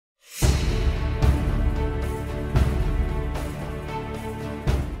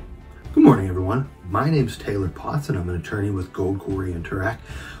everyone. My name's Taylor Potts and I'm an attorney with Khourey and Turak.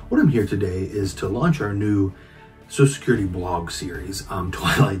 What I'm here today is to launch our new Social Security blog series,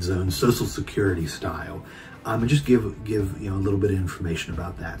 Twilight Zone Social Security style, and just give a little bit of information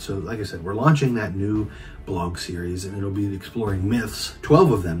about that. So like I said, we're launching that new blog series and it'll be exploring myths,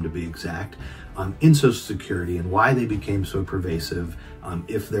 12 of them to be exact, in Social Security and why they became so pervasive,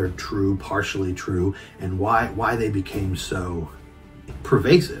 if they're true, partially true, and why they became so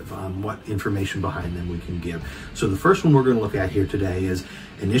pervasive, what information behind them we can give. So the first one we're going to look at here today is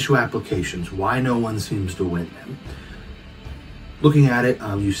initial applications, why no one seems to win them. Looking at it,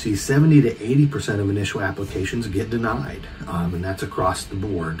 you see 70 to 80% of initial applications get denied, and that's across the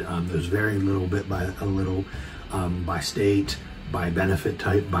board. There's very little bit by state, by benefit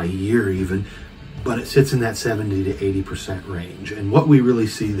type, by year even, but it sits in that 70 to 80% range. And what we really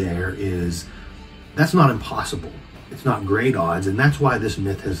see there is that's not impossible. It's not great odds, and that's why this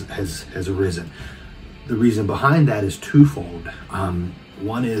myth has arisen. The reason behind that is twofold.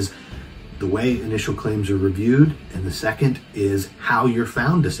 One is the way initial claims are reviewed, and the second is how you're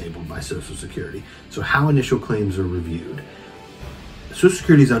found disabled by Social Security. So how initial claims are reviewed. Social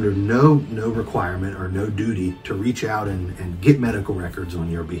Security is under no requirement or no duty to reach out and get medical records on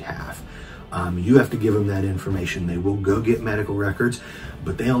your behalf. You have to give them that information. They will go get medical records,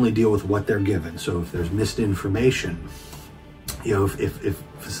 but they only deal with what they're given. So if there's missed information, if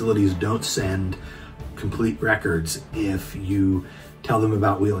facilities don't send complete records, if you tell them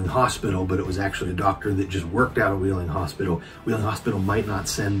about Wheeling Hospital, but it was actually a doctor that just worked out of Wheeling Hospital might not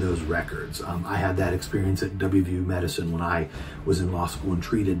send those records. I had that experience at WVU Medicine when I was in law school and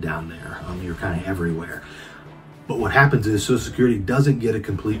treated down there. You're kind of everywhere. But what happens is Social Security doesn't get a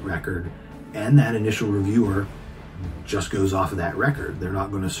complete record, and that initial reviewer just goes off of that record. They're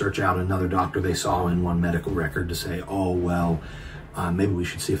not going to search out another doctor they saw in one medical record to say, oh, well, maybe we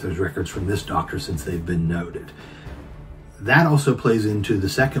should see if there's records from this doctor since they've been noted. That also plays into the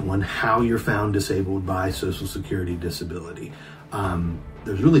second one, how you're found disabled by Social Security disability.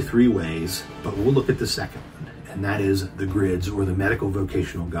 There's really three ways, but we'll look at the second one, and that is the grids or the medical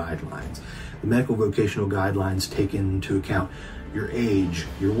vocational guidelines. The medical vocational guidelines take into account your age,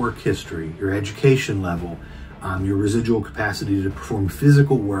 your work history, your education level, your residual capacity to perform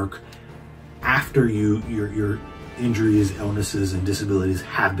physical work after your injuries, illnesses, and disabilities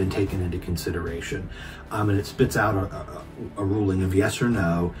have been taken into consideration. And it spits out a ruling of yes or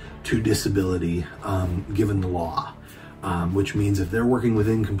no to disability given the law, which means if they're working with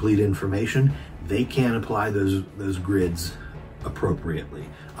incomplete information, they can't apply those grids appropriately.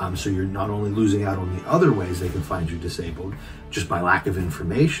 So you're not only losing out on the other ways they can find you disabled just by lack of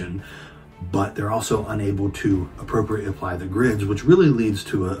information, but they're also unable to appropriately apply the grids, which really leads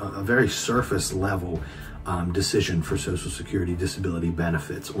to a very surface level decision for Social Security disability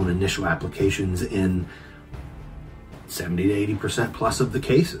benefits on initial applications in 70 to 80% plus of the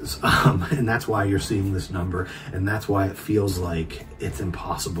cases. And that's why you're seeing this number, and that's why it feels like it's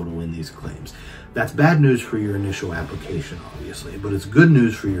impossible to win these claims. That's bad news for your initial application, obviously, but it's good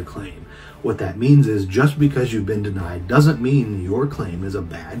news for your claim. What that means is just because you've been denied doesn't mean your claim is a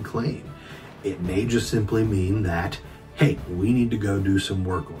bad claim. It may just simply mean that, hey, we need to go do some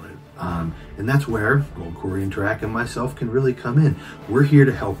work on it. And that's where Khourey and Turak and myself can really come in. We're here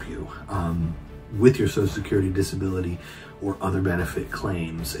to help you with your Social Security disability or other benefit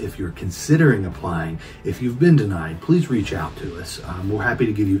claims. If you're considering applying, if you've been denied, please reach out to us. We're happy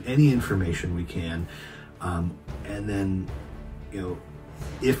to give you any information we can. And then,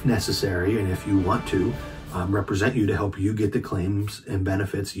 if necessary and if you want to, represent you to help you get the claims and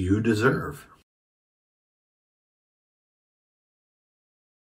benefits you deserve.